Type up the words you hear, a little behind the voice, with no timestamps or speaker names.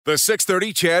The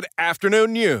 6:30 CHED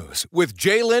Afternoon News with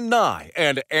Jaylen Nye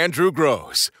and Andrew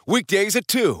Gross. Weekdays at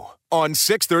 2 on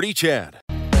 6:30 CHED.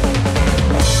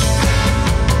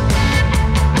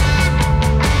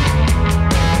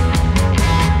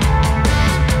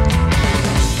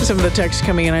 Some of the texts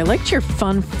coming in. I liked your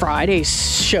Fun Friday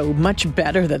show much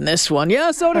better than this one.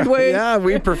 Yeah, so did we. Yeah,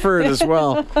 we prefer it as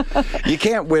well. You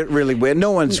can't really win.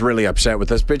 No one's really upset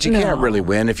with us, but you can't really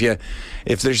win if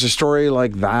there's a story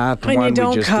like that. And one you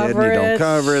we just did, and you don't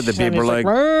cover it. The people are like,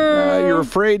 you're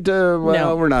afraid to. Well,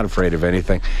 No. we're not afraid of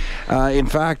anything. In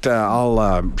fact,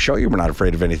 I'll show you we're not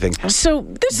afraid of anything. So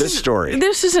this story.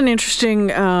 This is an interesting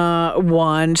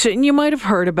one. So, and you might have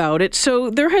heard about it. So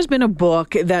there has been a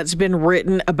book that's been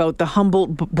written about the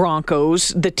Humboldt Broncos,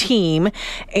 the team,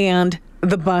 and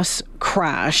the bus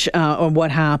crash, or what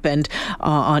happened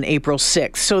on April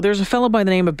 6th. So there's a fellow by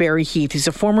the name of Barry Heath. He's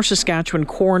a former Saskatchewan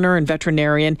coroner and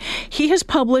veterinarian. He has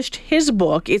published his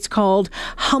book. It's called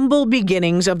Humble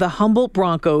Beginnings of the Humboldt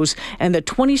Broncos and the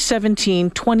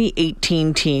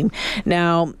 2017-2018 team.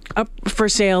 Now, up for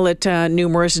sale at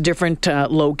numerous different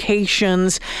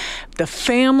locations. The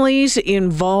families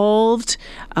involved,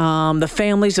 the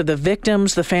families of the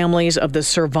victims, the families of the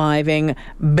surviving,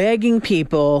 begging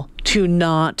people to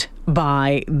not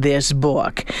buy this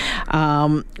book.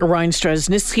 Ryan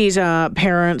Strasnitsky's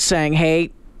parents saying,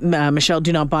 hey, Michelle,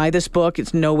 do not buy this book.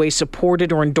 It's no way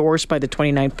supported or endorsed by the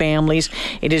 29 families.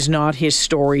 It is not his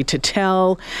story to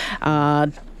tell.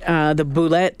 The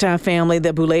Boulette family,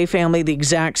 the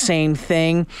exact same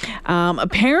thing.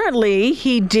 Apparently,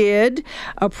 he did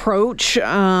approach...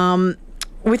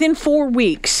 Within 4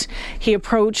 weeks, he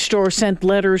approached or sent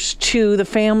letters to the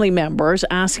family members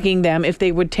asking them if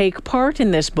they would take part in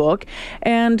this book,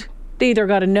 and they either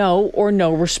got a no or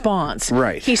no response.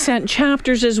 Right. He sent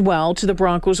chapters as well to the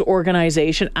Broncos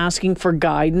organization asking for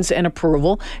guidance and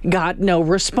approval, got no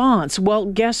response. Well,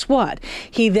 guess what?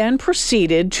 He then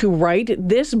proceeded to write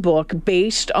this book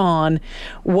based on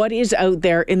what is out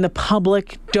there in the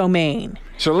public domain.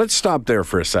 So let's stop there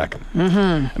for a second,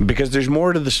 because there's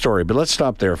more to the story, but let's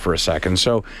stop there for a second.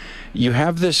 So you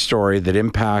have this story that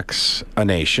impacts a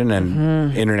nation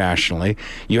and internationally.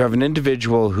 You have an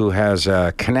individual who has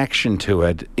a connection to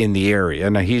it in the area.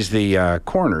 Now, he's the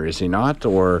coroner, is he not?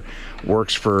 Or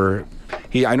works for...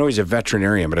 I know he's a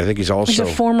veterinarian, but I think he's also... He's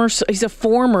a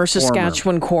former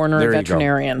Saskatchewan coroner and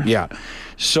veterinarian. Yeah.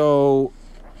 So...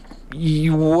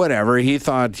 whatever. He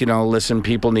thought, listen,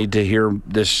 people need to hear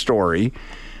this story.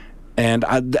 And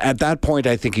at that point,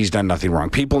 I think he's done nothing wrong.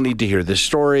 People need to hear this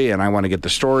story, and I want to get the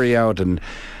story out. And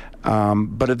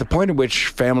but at the point at which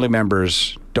family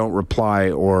members don't reply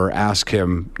or ask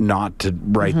him not to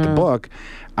write the book,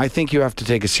 I think you have to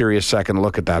take a serious second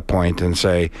look at that point and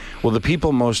say, well, the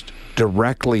people most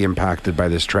directly impacted by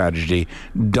this tragedy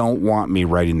don't want me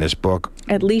writing this book.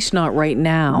 At least not right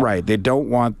now. Right. They don't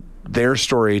want their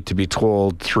story to be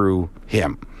told through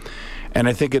him. And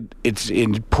I think it's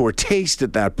in poor taste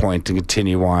at that point to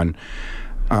continue on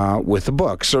with the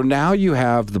book. So now you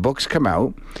have the books come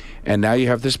out, and now you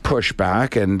have this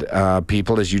pushback, and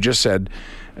people, as you just said,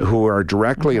 who are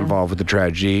directly involved with the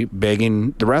tragedy,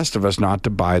 begging the rest of us not to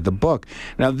buy the book.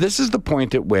 Now, this is the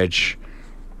point at which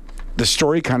the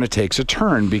story kind of takes a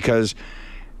turn, because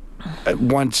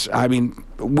when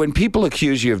people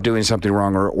accuse you of doing something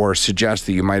wrong or suggest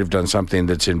that you might have done something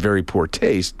that's in very poor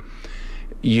taste,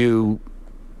 you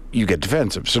get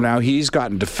defensive. So now he's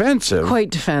gotten defensive.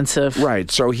 Quite defensive. Right.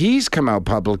 So he's come out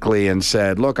publicly and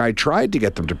said, look, I tried to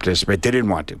get them to participate. They didn't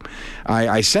want to.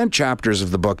 I sent chapters of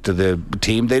the book to the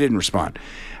team. They didn't respond.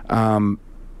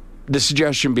 The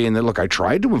suggestion being that, look, I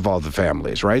tried to involve the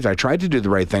families, right? I tried to do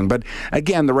the right thing. But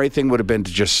again, the right thing would have been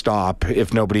to just stop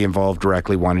if nobody involved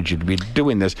directly wanted you to be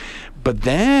doing this. But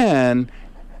then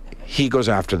he goes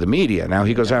after the media. Now,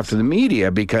 he goes after the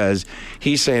media because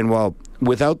he's saying, well,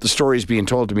 without the stories being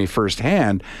told to me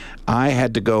firsthand, I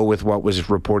had to go with what was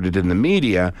reported in the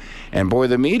media. And boy,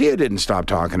 the media didn't stop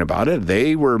talking about it.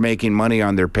 They were making money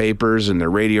on their papers and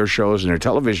their radio shows and their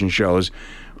television shows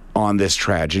on this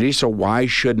tragedy. So why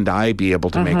shouldn't I be able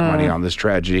to make money on this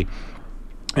tragedy?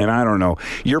 And I don't know.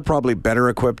 You're probably better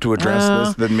equipped to address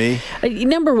this than me.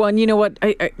 Number one, you know what?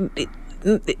 I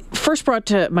first brought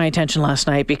to my attention last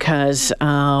night because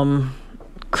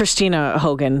Christina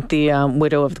Hogan, the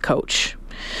widow of the coach,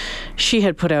 she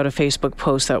had put out a Facebook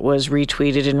post that was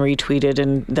retweeted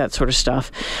and that sort of stuff.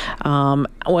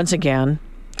 Once again,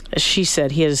 she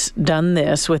said he has done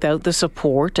this without the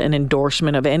support and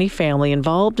endorsement of any family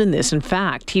involved in this. In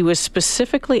fact, he was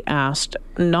specifically asked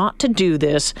not to do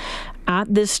this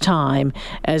at this time,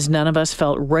 as none of us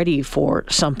felt ready for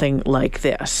something like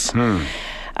this.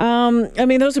 I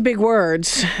mean, those are big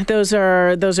words. Those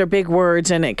are big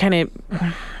words, and it kind of.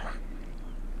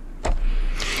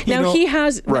 Now he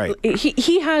has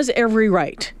he has every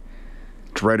right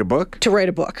to write a book.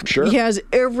 Sure, he has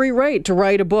every right to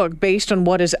write a book based on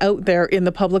what is out there in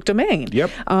the public domain. Yep,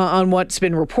 on what's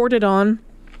been reported on.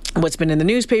 What's been in the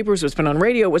newspapers, what's been on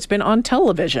radio, what's been on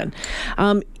television.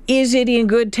 Is it in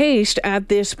good taste at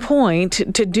this point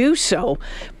to do so?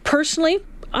 Personally,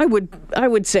 I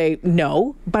would say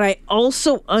no, but I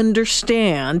also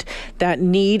understand that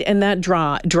need and that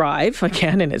drive,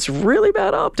 again, and it's really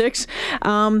bad optics,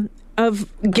 of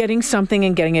getting something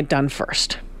and getting it done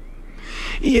first.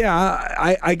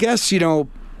 Yeah, I guess, To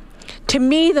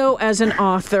me, though, as an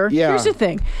author, here's the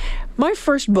thing. My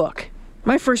first book,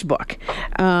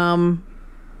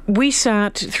 we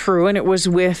sat through, and it was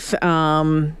with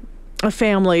a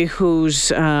family whose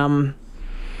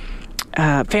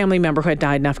family member who had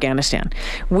died in Afghanistan.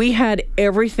 We had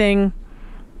everything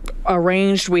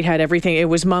arranged. We had everything. It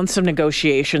was months of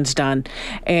negotiations done.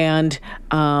 And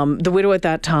the widow at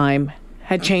that time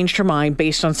had changed her mind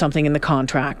based on something in the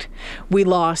contract. We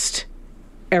lost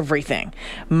everything.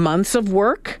 Months of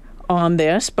work on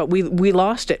this, but we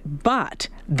lost it. But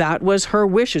that was her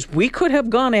wishes. We could have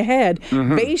gone ahead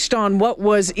based on what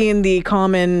was in the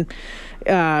common,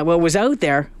 what was out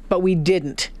there, but we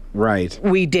didn't. Right.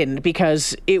 We didn't,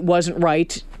 because it wasn't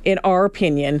right, in our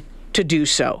opinion, to do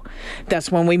so.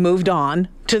 That's when we moved on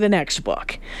to the next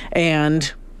book.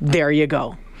 And there you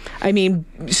go. I mean,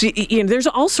 there's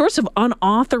all sorts of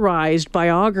unauthorized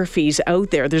biographies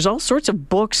out there. There's all sorts of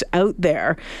books out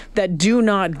there that do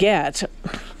not get...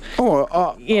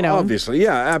 obviously,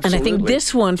 yeah, absolutely. And I think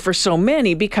this one, for so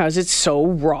many, because it's so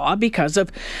raw, because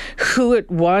of who it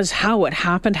was, how it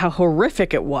happened, how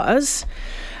horrific it was.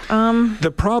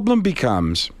 The problem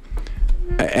becomes,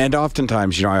 and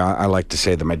oftentimes, I like to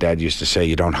say that my dad used to say,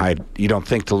 you don't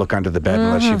think to look under the bed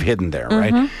unless you've hidden there,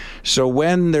 right? So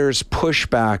when there's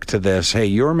pushback to this, hey,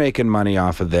 you're making money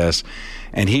off of this,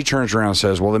 and he turns around and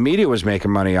says, well, the media was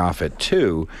making money off it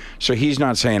too, so he's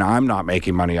not saying I'm not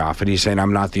making money off it, he's saying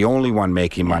I'm not the only one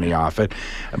making money off it.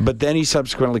 But then he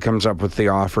subsequently comes up with the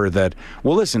offer that,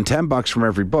 well, listen, $10 from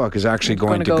every book is actually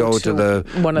going to go to the...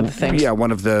 one of the things. Yeah,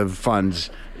 one of the funds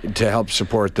to help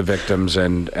support the victims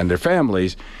and their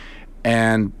families.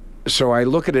 And so I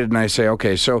look at it and I say,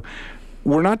 okay, so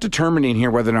we're not determining here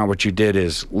whether or not what you did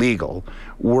is legal.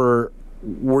 We're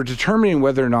determining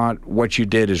whether or not what you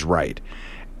did is right.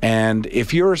 And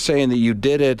if you're saying that you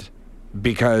did it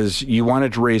because you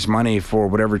wanted to raise money for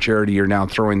whatever charity you're now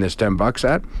throwing this $10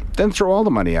 at, then throw all the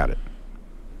money at it.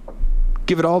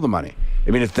 Give it all the money.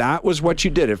 I mean, if that was what you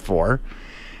did it for,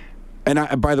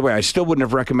 and by the way, I still wouldn't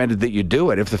have recommended that you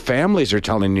do it. If the families are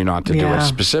telling you not to do it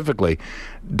specifically,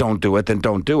 don't do it, then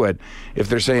don't do it. If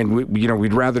they're saying,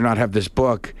 we'd rather not have this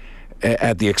book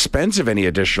at the expense of any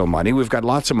additional money. We've got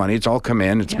lots of money. It's all come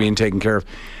in. It's being taken care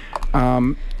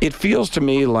of. It feels to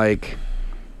me like,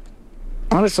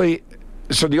 honestly,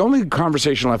 so the only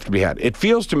conversation left to be had, it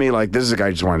feels to me like this is a guy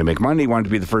who just wanted to make money. He wanted to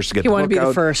be the first to get the book out. He wanted to be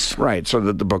the first. Right, so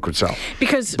that the book would sell.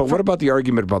 But what about the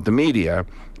argument about the media?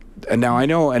 And now I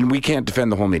know, and we can't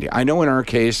defend the whole media. I know in our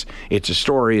case, it's a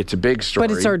story. It's a big story.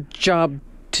 But it's our job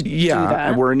to do that.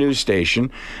 Yeah, we're a news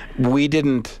station. We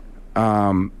didn't...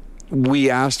 we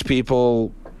asked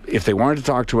people if they wanted to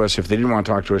talk to us. If they didn't want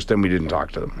to talk to us, then we didn't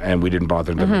talk to them. And we didn't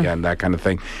bother them again, that kind of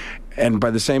thing. And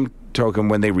by the same token,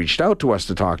 when they reached out to us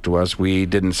to talk to us, we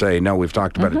didn't say, no, we've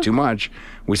talked about it too much.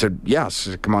 We said,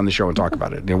 yes, come on the show and talk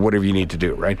about it. Whatever you need to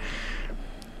do, right?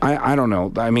 I don't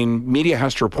know. I mean, media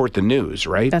has to report the news,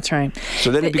 right? That's right. So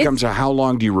then it becomes how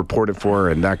long do you report it for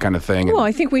and that kind of thing. Well,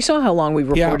 I think we saw how long we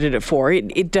reported it for.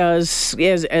 It does,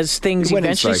 as things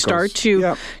eventually start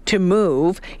to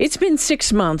move. It's been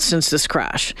 6 months since this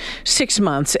crash. 6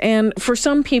 months. And for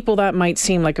some people, that might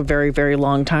seem like a very, very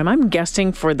long time. I'm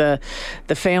guessing for the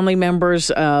family members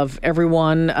of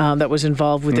everyone that was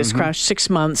involved with this crash, 6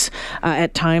 months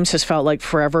at times has felt like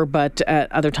forever, but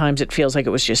at other times it feels like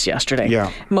it was just yesterday.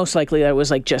 Yeah. Most likely that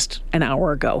was like just an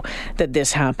hour ago that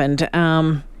this happened.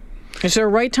 Is there a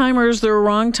right time or is there a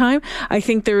wrong time? I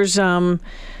think there's...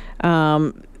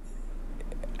 I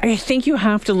think you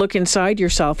have to look inside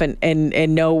yourself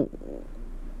and know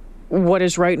what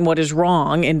is right and what is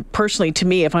wrong. And personally, to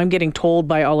me, if I'm getting told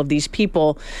by all of these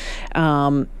people,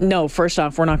 no, first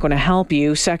off, we're not going to help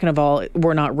you. Second of all,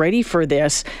 we're not ready for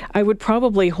this. I would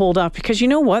probably hold up because you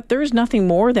know what? There's nothing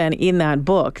more than in that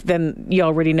book than you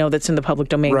already know that's in the public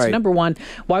domain. Right. So number one,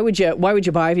 why would you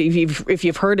buy it if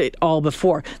you've heard it all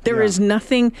before? There is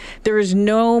nothing. There is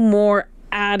no more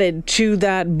added to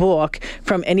that book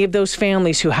from any of those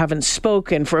families who haven't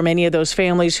spoken, from any of those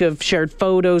families who have shared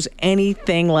photos,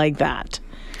 anything like that.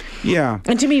 Yeah.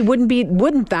 And to me,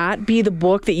 wouldn't that be the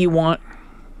book that you want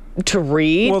to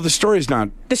read? Well, the story's not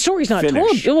told.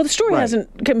 Well, the story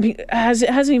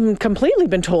hasn't even completely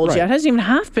been told yet. It hasn't even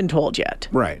half been told yet.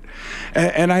 Right.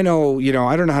 And I know,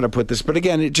 I don't know how to put this, but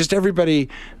again, everybody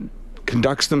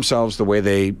conducts themselves the way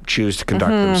they choose to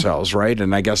conduct themselves, right?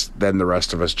 And I guess then the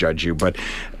rest of us judge you. But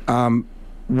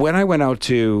when I went out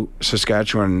to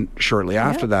Saskatchewan shortly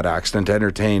after that accident to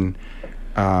entertain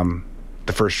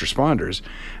the first responders,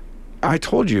 I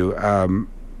told you,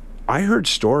 I heard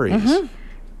stories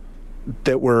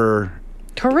that were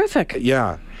horrific.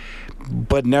 Yeah,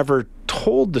 but never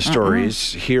told the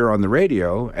stories here on the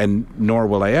radio, and nor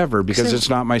will I ever, because it's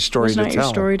not my story to tell. It's not your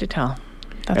story to tell.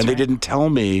 That's and they didn't tell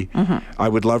me, I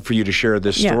would love for you to share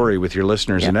this story with your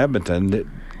listeners in Edmonton.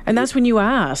 And that's when you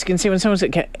ask and say, when someone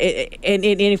said, and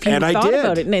if you thought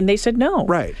about it, and they said no.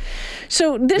 Right.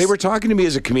 So they were talking to me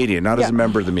as a comedian, not as a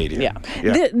member of the media.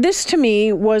 Yeah. This to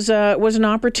me was an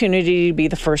opportunity to be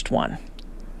the first one.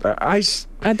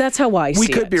 That's how I see it. We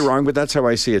could be wrong, but that's how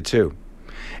I see it too.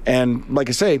 And like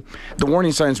I say, the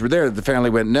warning signs were there. The family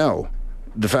went no.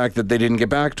 The fact that they didn't get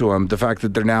back to him, the fact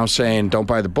that they're now saying don't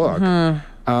buy the book.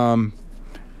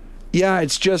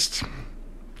 It's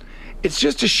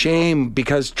just a shame,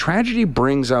 because tragedy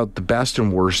brings out the best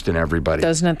and worst in everybody.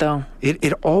 Doesn't it, though?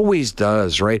 It always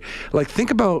does, right? Like,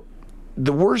 think about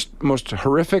the worst, most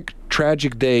horrific,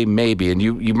 tragic day, maybe, and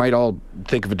you might all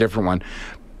think of a different one,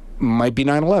 might be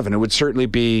 9/11. It would certainly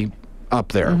be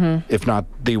up there, if not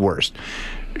the worst.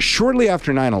 Shortly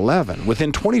after 9/11,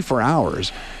 within 24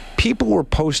 hours, people were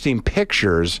posting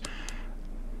pictures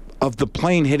of the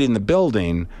plane hitting the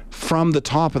building from the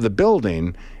top of the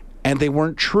building, and they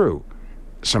weren't true.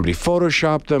 Somebody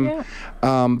photoshopped them.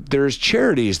 Yeah. There's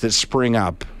charities that spring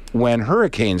up when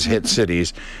hurricanes hit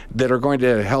cities that are going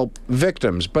to help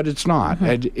victims, but it's not.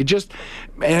 And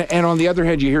and on the other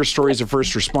hand, you hear stories of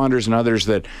first responders and others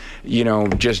that,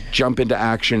 just jump into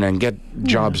action and get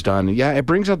jobs done. Yeah, it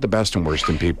brings out the best and worst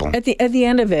in people. At the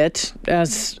end of it,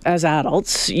 as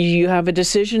adults, you have a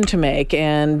decision to make,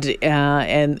 and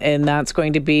that's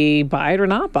going to be buy it or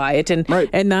not buy it,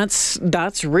 and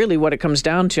that's really what it comes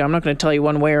down to. I'm not going to tell you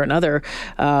one way or another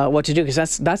what to do,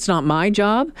 because that's not my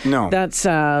job. No,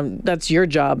 that's your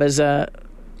job as a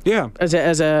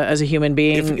human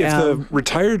being. If the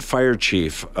retired fire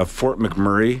chief of Fort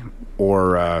McMurray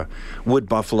or Wood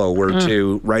Buffalo were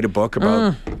to write a book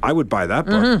about, I would buy that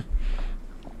book.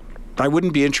 I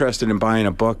wouldn't be interested in buying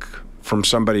a book from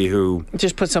somebody who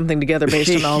just put something together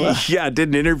based on all the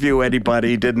didn't interview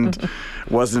anybody,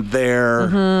 wasn't there,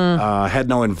 had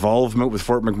no involvement with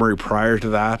Fort McMurray prior to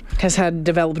that, has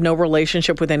developed no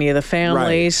relationship with any of the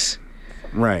families.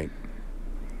 Right.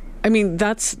 I mean,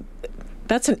 that's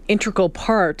an integral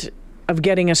part of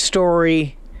getting a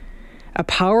story, a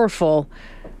powerful,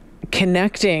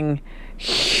 connecting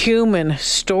human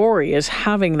story, is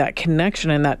having that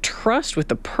connection and that trust with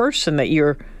the person that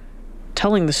you're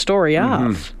telling the story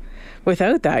of.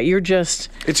 Without that, you're just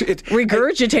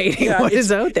regurgitating what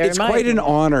is out there. It's quite an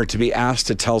honor to be asked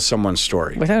to tell someone's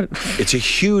story. It's a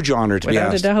huge honor to be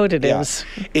asked. Without a doubt, it is.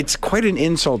 It's quite an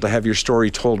insult to have your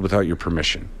story told without your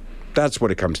permission. That's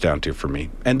what it comes down to for me.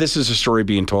 And this is a story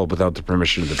being told without the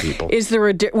permission of the people. Is there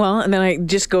and then I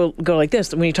just go like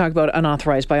this. When you talk about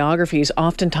unauthorized biographies,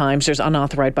 oftentimes there's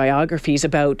unauthorized biographies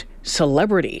about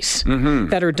celebrities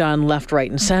that are done left, right,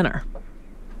 and center.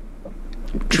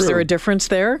 True. Is there a difference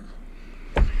there?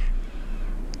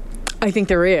 I think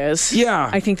there is. Yeah.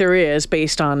 I think there is,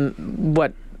 based on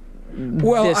what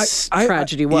this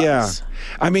tragedy was. Yeah.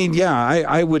 I mean,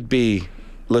 I would be...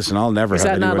 Listen, I'll never have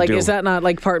anyone do... Is that not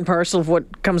like part and parcel of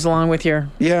what comes along with your...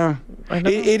 Yeah.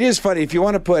 It is funny. If you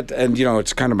want to put... And,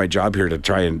 it's kind of my job here to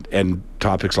try and end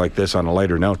topics like this on a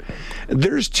lighter note.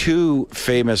 There's two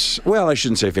famous... Well, I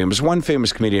shouldn't say famous. One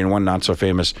famous comedian and one not so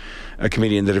famous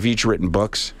comedian that have each written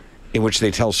books in which they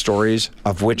tell stories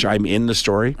of which I'm in the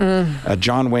story.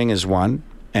 John Wing is one,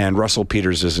 and Russell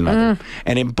Peters is another.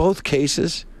 And in both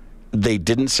cases, they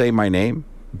didn't say my name,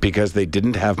 because they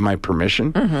didn't have my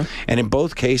permission. And in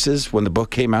both cases, when the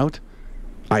book came out,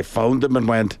 I phoned them and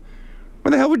went,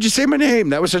 when the hell would you say my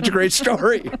name? That was such a great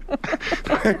story.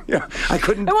 I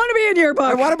couldn't... I want to be in your book.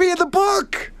 I want to be in the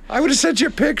book. I would have sent you a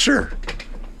picture.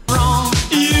 Wrong,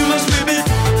 you must whip it.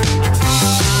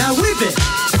 Now whip it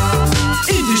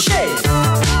into shape.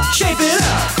 Shape it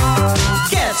up.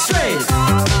 Get straight.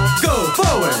 Go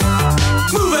forward.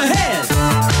 Move ahead.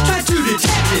 Try to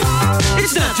detect it.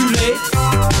 It's not too late.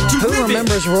 Who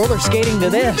remembers roller skating to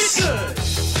this?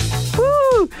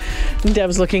 Woo!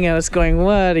 Deb's looking at us going,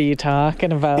 what are you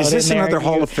talking about? Is this in there? another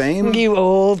Hall of Fame? You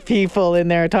old people in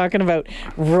there talking about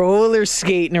roller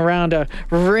skating around a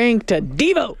rink to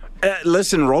Devo.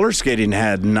 Listen, roller skating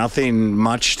had nothing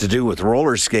much to do with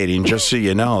roller skating, just so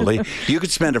you know. You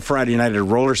could spend a Friday night at a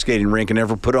roller skating rink and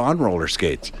never put on roller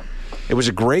skates. It was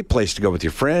a great place to go with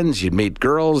your friends. You'd meet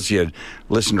girls. You'd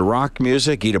listen to rock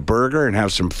music, eat a burger, and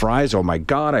have some fries. Oh, my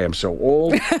God, I am so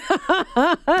old.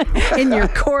 In your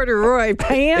corduroy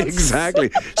pants.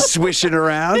 Exactly. Swishing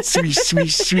around. Swish,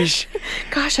 swish, swish.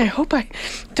 Gosh, I hope I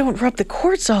don't rub the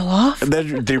cords all off. And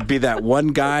then there'd be that one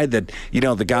guy that,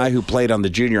 the guy who played on the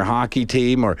junior hockey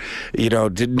team or,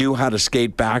 knew how to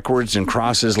skate backwards and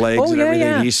cross his legs and everything.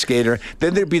 Yeah. He's skater.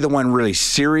 Then there'd be the one really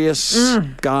serious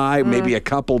guy, maybe a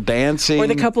couple dancing. Or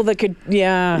the couple that could, could,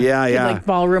 like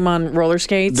ballroom on roller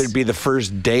skates. There'd be the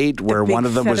first date where one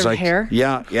of them was like, hair.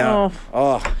 Yeah.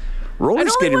 Oh. Roller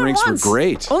skating rinks were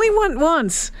great. Only went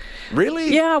once.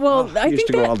 Really? Yeah, well, I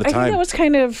think that was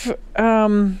kind of...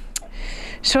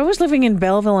 so I was living in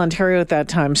Belleville, Ontario at that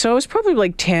time. So I was probably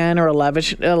like 10 or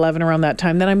 11 around that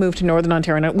time. Then I moved to Northern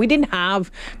Ontario. And we didn't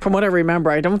have, from what I remember,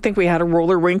 I don't think we had a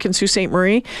roller rink in Sault Ste.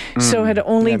 Marie. So it had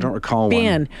only I don't recall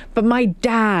been. one. But my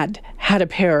dad had a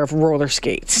pair of roller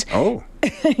skates. Oh.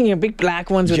 Big black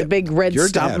ones with a big red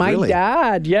stop. My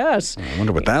dad, yes. I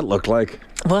wonder what that looked like.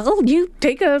 Well, you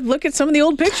take a look at some of the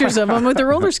old pictures of them with the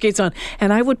roller skates on.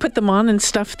 And I would put them on and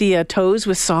stuff the toes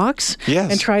with socks.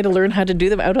 Yes. And try to learn how to do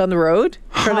them out on the road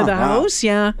in front of the house.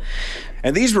 Yeah.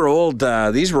 And these were old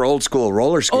school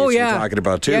roller skates you're talking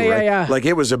about too, right? Yeah. Like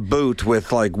it was a boot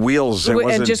with like wheels.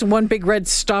 And just one big red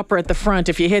stopper at the front.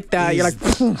 If you hit that, you're like...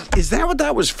 Is that what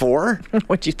that was for?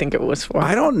 What do you think it was for?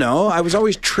 I don't know. I was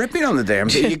always tripping on the damn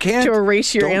thing. You can't... To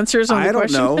erase your answers on the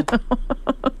question? I don't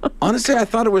know. Honestly, I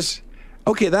thought it was...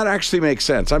 Okay, that actually makes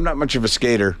sense. I'm not much of a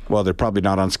skater. Well, they're probably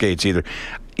not on skates either.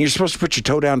 You're supposed to put your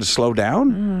toe down to slow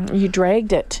down? You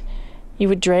dragged it. You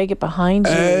would drag it behind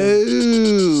you.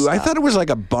 Oh, I thought it was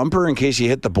like a bumper in case you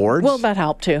hit the boards. Well, that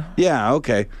helped too. Yeah,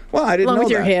 okay. Well, I didn't know that. Along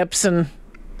with your hips and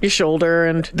your shoulder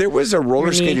and... There was a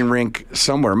roller skating rink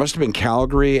somewhere. It must have been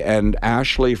Calgary, and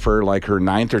Ashley, for like her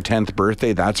 9th or 10th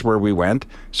birthday, that's where we went.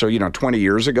 So, 20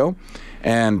 years ago.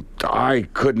 And I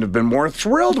couldn't have been more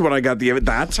thrilled when I got the...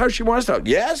 That's how she wants to...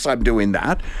 Yes, I'm doing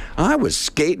that. I was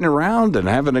skating around and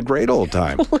having a great old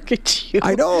time. Look at you.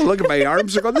 I know. Look at my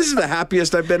arms. This is the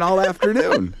happiest I've been all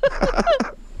afternoon.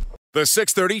 The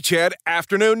 6:30 CHED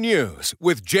Afternoon News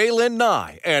with Jaylen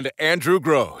Nye and Andrew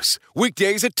Gross.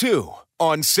 Weekdays at 2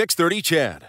 on 6:30 CHED.